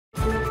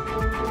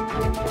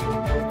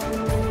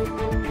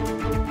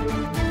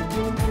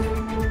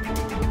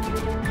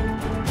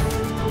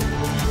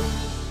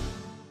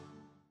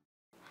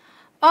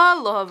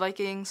Aloha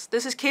Vikings,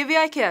 this is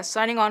KVIKS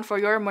signing on for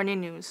your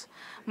morning news.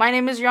 My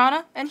name is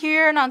Rhonda, and here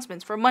are your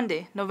announcements for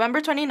Monday,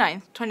 November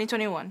 29th,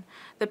 2021.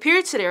 The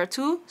periods today are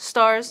 2,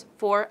 stars,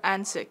 4,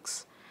 and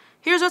 6.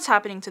 Here's what's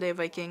happening today,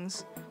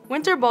 Vikings.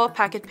 Winter Ball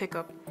Packet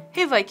Pickup.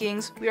 Hey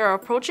Vikings, we are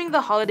approaching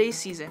the holiday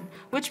season,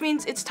 which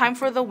means it's time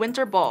for the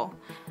Winter Ball.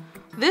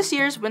 This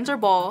year's Winter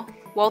Ball,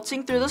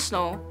 Waltzing Through the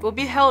Snow, will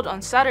be held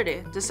on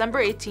Saturday, December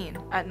 18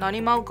 at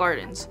Nanimal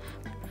Gardens.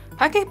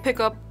 Packet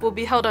pickup will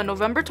be held on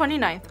November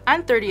 29th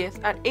and 30th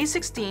at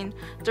 8:16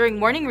 during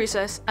morning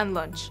recess and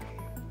lunch.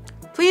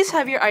 Please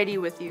have your ID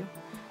with you.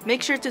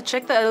 Make sure to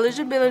check the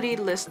eligibility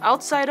list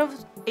outside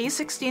of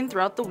 8:16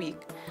 throughout the week.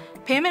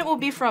 Payment will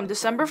be from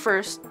December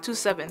 1st to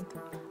 7th.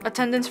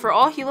 Attendance for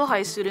all Hilo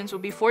High students will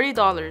be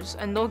 $40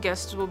 and no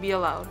guests will be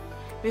allowed.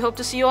 We hope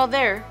to see you all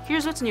there.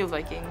 Here's what's new,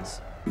 Vikings.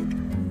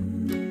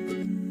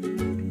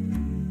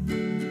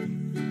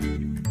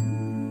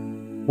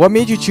 What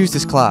made you choose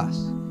this class?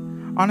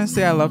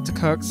 Honestly, I love to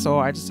cook, so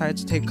I decided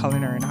to take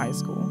culinary in high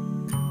school.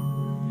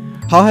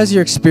 How has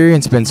your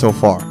experience been so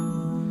far?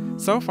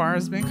 So far,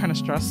 it's been kind of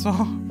stressful,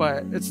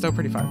 but it's still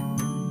pretty fun.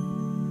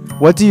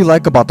 What do you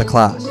like about the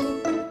class?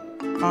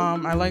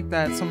 I like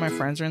that some of my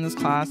friends are in this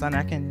class and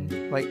I can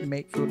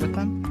make food with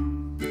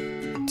them.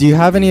 Do you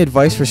have any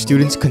advice for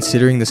students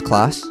considering this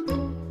class?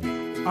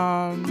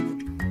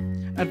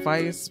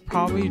 Advice,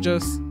 probably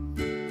just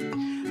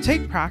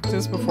take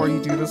practice before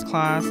you do this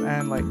class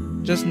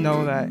and just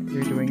know that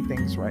you're doing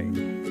things right.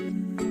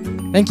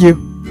 Thank you.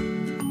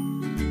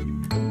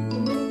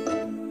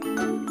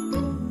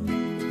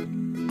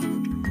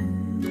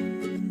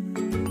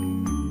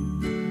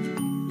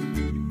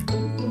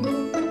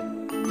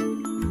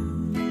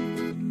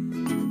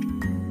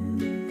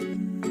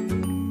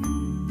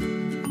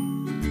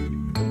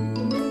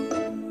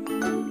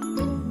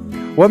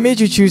 What made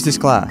you choose this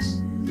class?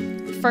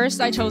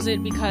 First, I chose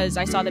it because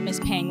I saw that Miss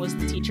Pang was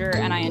the teacher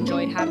and I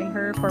enjoyed having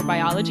her for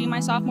biology my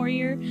sophomore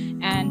year.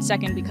 And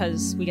second,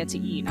 because we get to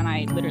eat and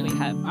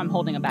I'm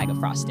holding a bag of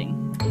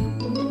frosting.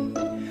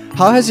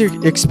 How has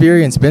your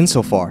experience been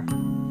so far?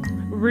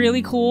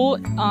 Really cool.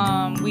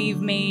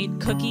 We've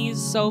made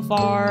cookies so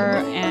far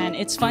and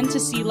it's fun to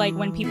see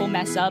when people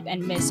mess up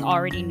and Miss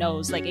already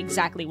knows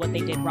exactly what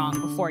they did wrong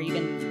before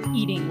even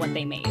eating what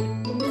they made.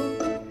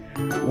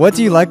 What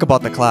do you like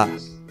about the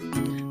class?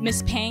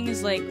 Miss Pang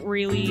is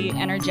really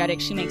energetic.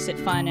 She makes it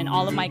fun, and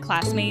all of my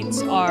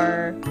classmates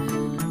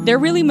they're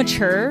really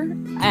mature,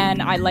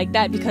 and I like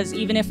that because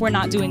even if we're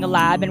not doing a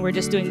lab and we're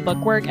just doing book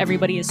work,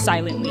 everybody is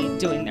silently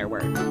doing their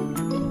work.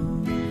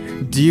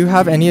 Do you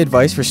have any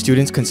advice for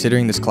students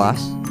considering this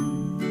class?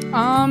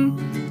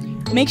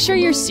 Make sure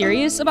you're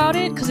serious about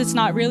it because it's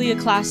not really a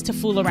class to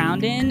fool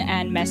around in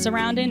and mess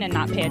around in and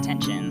not pay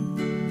attention.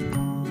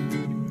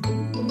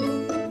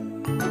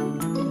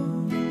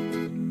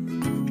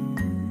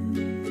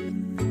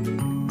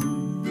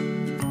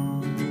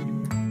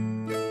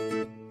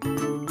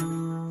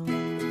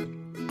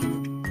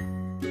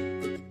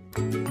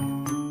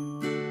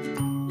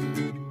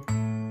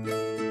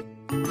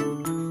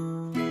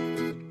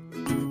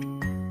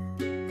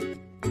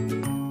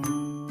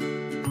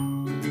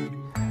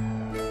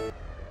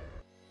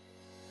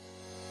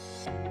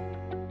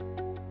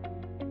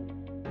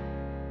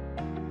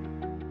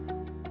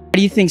 Why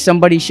do you think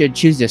somebody should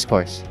choose this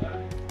course?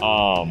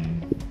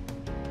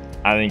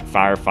 I think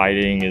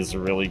firefighting is a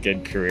really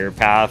good career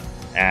path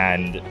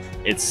and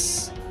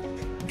it's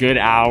good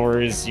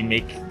hours, you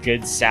make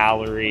good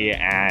salary,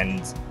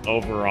 and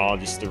overall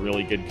just a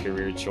really good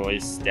career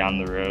choice down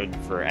the road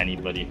for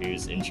anybody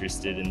who's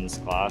interested in this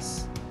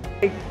class.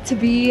 To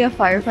be a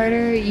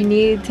firefighter, you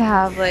need to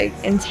have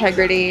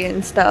integrity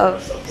and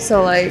stuff.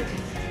 So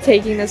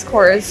taking this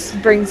course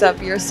brings up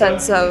your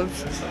sense of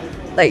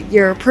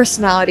your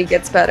personality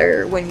gets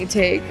better when you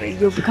take,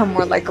 you'll become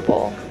more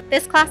likable.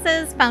 This class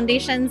is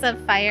Foundations of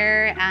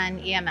Fire and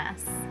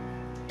EMS.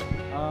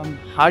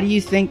 How do you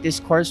think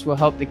this course will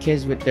help the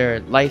kids with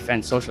their life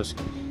and social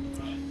skills?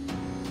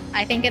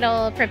 I think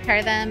it'll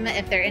prepare them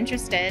if they're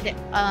interested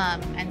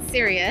and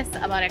serious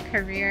about a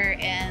career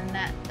in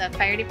the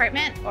fire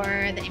department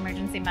or the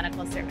emergency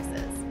medical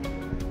services.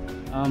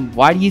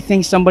 Why do you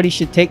think somebody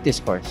should take this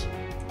course?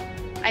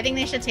 I think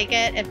they should take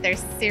it if they're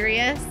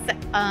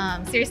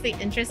seriously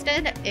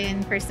interested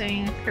in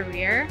pursuing a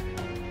career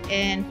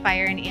in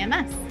fire and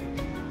EMS.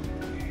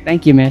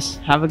 Thank you, miss.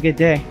 Have a good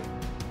day.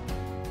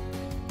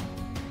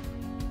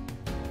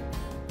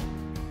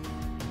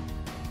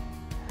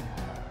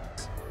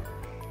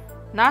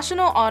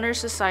 National Honor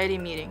Society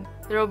meeting.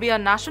 There will be a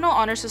National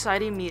Honor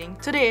Society meeting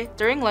today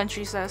during lunch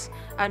recess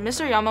at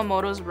Mr.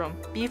 Yamamoto's room,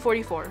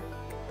 B44.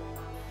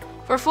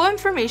 For full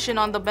information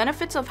on the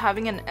benefits of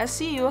having an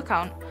SCU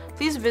account,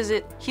 please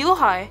visit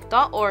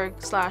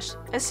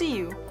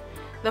hilohigh.org/SCU.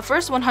 The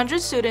first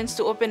 100 students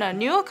to open a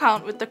new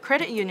account with the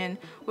credit union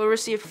will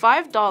receive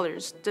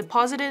 $5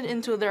 deposited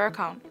into their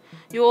account.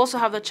 You will also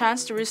have the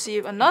chance to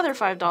receive another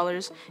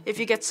 $5 if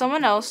you get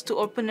someone else to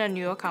open a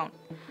new account.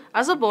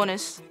 As a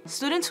bonus,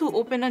 students who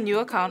open a new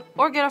account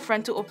or get a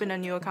friend to open a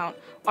new account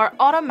are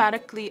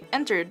automatically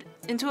entered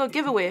into a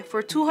giveaway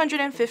for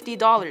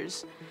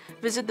 $250.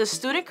 Visit the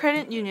Student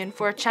Credit Union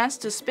for a chance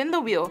to spin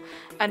the wheel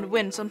and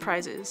win some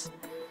prizes.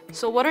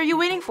 So what are you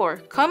waiting for?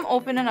 Come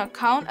open an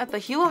account at the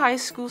Hilo High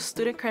School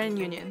Student Credit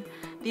Union.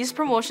 These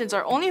promotions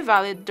are only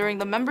valid during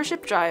the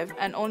membership drive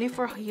and only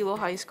for Hilo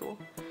High School.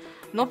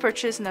 No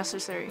purchase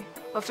necessary.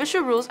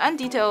 Official rules and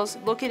details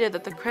located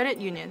at the credit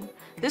union.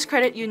 This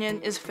credit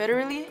union is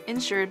federally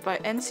insured by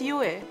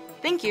NCUA.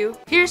 Thank you.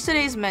 Here's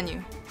today's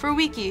menu. For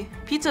wiki,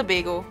 pizza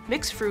bagel,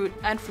 mixed fruit,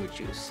 and fruit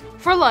juice.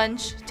 For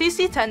lunch,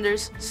 tasty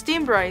tenders,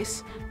 steamed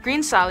rice,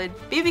 green salad,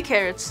 baby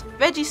carrots,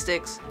 veggie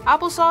sticks,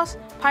 applesauce,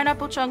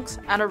 pineapple chunks,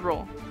 and a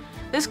roll.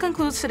 This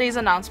concludes today's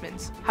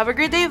announcements. Have a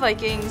great day,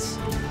 Vikings!